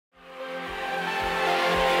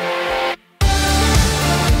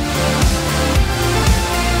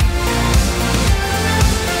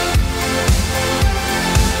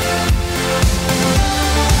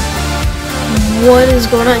What is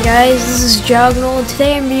going on, guys? This is Jognal, and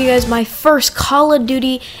today I'm bringing you guys my first Call of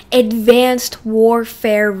Duty Advanced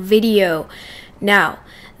Warfare video. Now,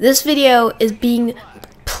 this video is being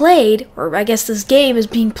played, or I guess this game is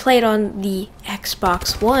being played on the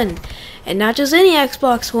Xbox One. And not just any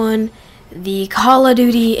Xbox One, the Call of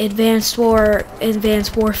Duty Advanced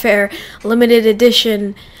Warfare Limited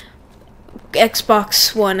Edition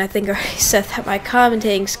Xbox One. I think I already said that my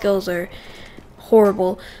commentating skills are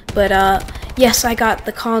horrible, but yes, I got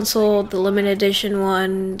the console, the limited edition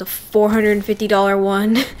one, the $450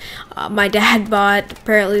 one. My dad bought.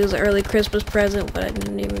 Apparently it was an early Christmas present, but I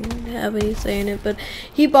didn't even have any say in it. But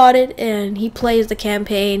he bought it and he plays the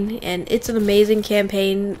campaign, and it's an amazing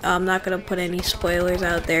campaign. I'm not gonna put any spoilers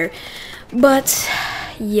out there, but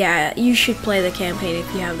yeah, you should play the campaign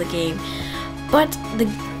if you have the game. But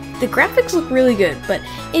the graphics look really good. But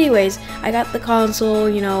anyways, I got the console.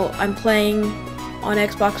 You know, I'm playing on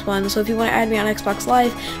Xbox One, so if you want to add me on Xbox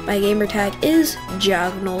Live, my gamer tag is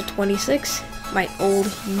Jognal26, my old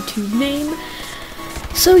YouTube name.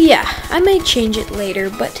 So yeah, I may change it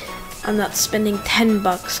later, but I'm not spending 10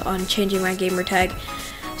 bucks on changing my gamer tag,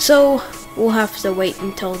 so we'll have to wait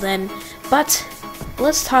until then. But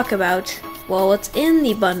let's talk about, well, what's in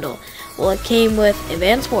the bundle. Well, it came with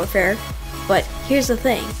Advanced Warfare, but here's the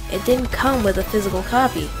thing, it didn't come with a physical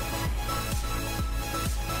copy.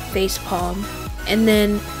 Facepalm. And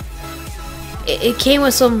then it came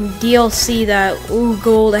with some DLC that, ooh,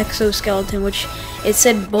 gold exoskeleton, which it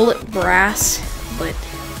said bullet brass, but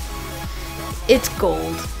it's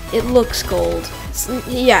gold. It looks gold.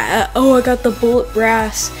 Yeah, oh, I got the bullet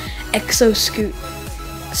brass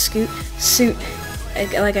suit.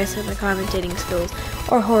 Like I said, my commentating skills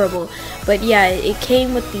are horrible. But yeah, it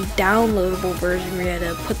came with the downloadable version where you had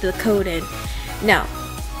to put the code in. Now,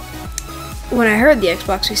 when I heard the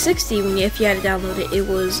Xbox 360, if you had to download it, it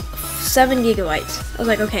was 7 gigabytes. I was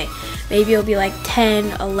like, okay, maybe it'll be like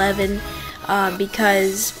 10, 11,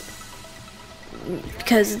 because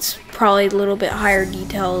it's probably a little bit higher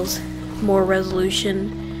details, more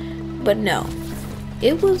resolution. But no,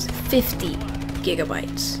 it was 50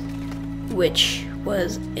 gigabytes, which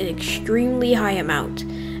was an extremely high amount,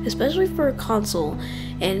 especially for a console.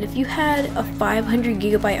 And if you had a 500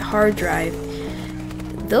 gigabyte hard drive,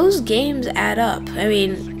 those games add up. I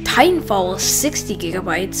mean, Titanfall was 60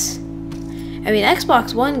 gigabytes. I mean,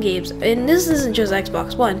 Xbox One games, and this isn't just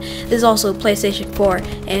Xbox One, this is also PlayStation 4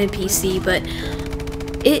 and PC, but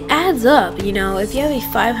it adds up, you know. If you have a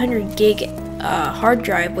 500 gig hard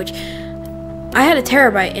drive, which I had a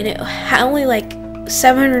terabyte, and it had only like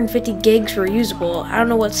 750 gigs were usable. I don't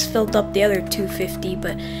know what's filled up the other 250,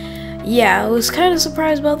 but yeah, I was kind of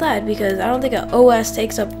surprised about that, because I don't think an OS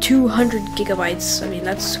takes up 200 gigabytes. I mean,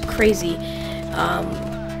 that's crazy.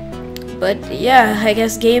 But yeah, I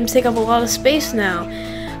guess games take up a lot of space now.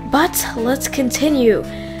 But let's continue.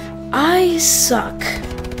 I suck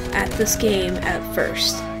at this game at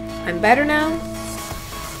first. I'm better now,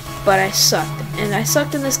 but I sucked. And I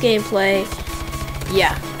sucked in this gameplay.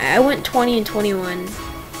 Yeah, I went 20 and 21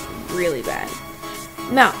 really bad.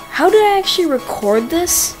 Now, how did I actually record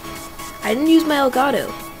this? I didn't use my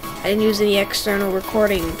Elgato. I didn't use any external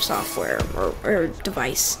recording software or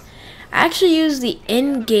device. I actually used the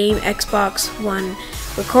in-game Xbox One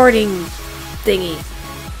recording thingy,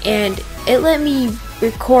 and it let me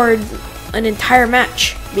record an entire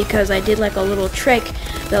match, because I did like a little trick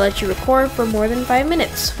that lets you record for more than 5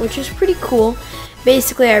 minutes, which is pretty cool.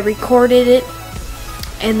 Basically, I recorded it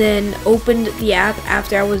and then opened the app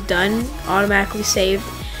after I was done, automatically saved,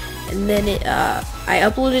 and then I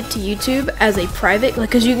uploaded it to YouTube as a private,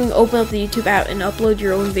 because you can open up the YouTube app and upload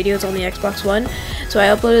your own videos on the Xbox One. So I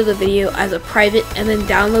uploaded the video as a private, and then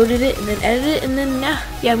downloaded it, and then edited it, and then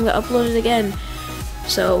yeah, I'm gonna upload it again.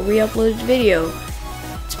 So re-uploaded the video.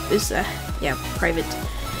 It's yeah, private,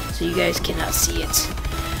 so you guys cannot see it.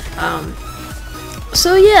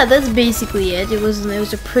 So yeah, that's basically it. It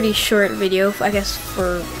was a pretty short video, I guess,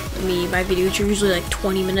 for me. My videos are usually like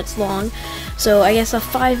 20 minutes long, so I guess a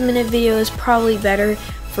 5-minute video is probably better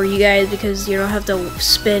for you guys, because you don't have to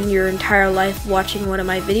spend your entire life watching one of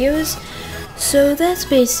my videos. So that's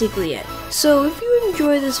basically it. So if you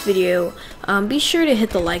enjoy this video, be sure to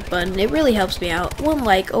hit the like button. It really helps me out. 1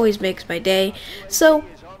 like always makes my day. So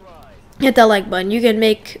hit that like button. You can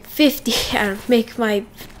make 50 make my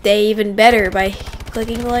day even better by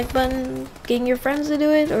clicking the like button, getting your friends to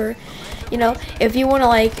do it, or, you know, if you want to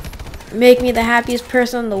like make me the happiest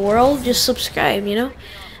person in the world, just subscribe, you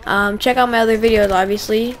know. Check out my other videos,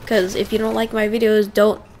 obviously, because if you don't like my videos,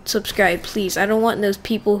 don't subscribe, please. I don't want those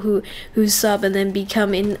people who sub and then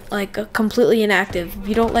become completely inactive. If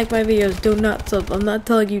you don't like my videos, do not sub. I'm not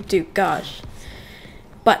telling you to. Gosh.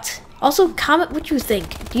 But also comment what you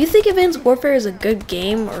think. Do you think Advanced Warfare is a good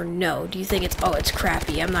game or no? Do you think it's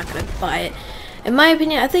crappy, I'm not gonna buy it? In my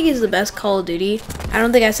opinion, I think it's the best Call of Duty. I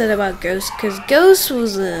don't think I said about Ghost, because Ghost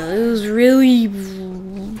was it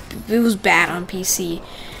was bad on PC,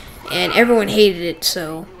 and everyone hated it.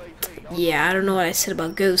 So yeah, I don't know what I said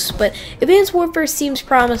about Ghost, but Advanced Warfare seems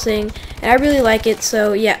promising, and I really like it.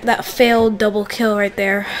 So yeah, that failed double kill right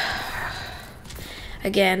there.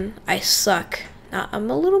 Again, I suck. I'm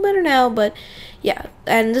a little better now, but yeah,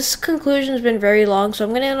 and this conclusion has been very long, so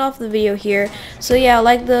I'm gonna end off the video here. So yeah,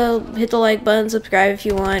 hit the like button, subscribe if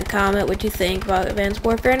you want, comment what you think about Advanced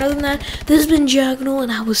Warfare, and other than that, this has been Diagonal,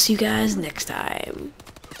 and I will see you guys next time.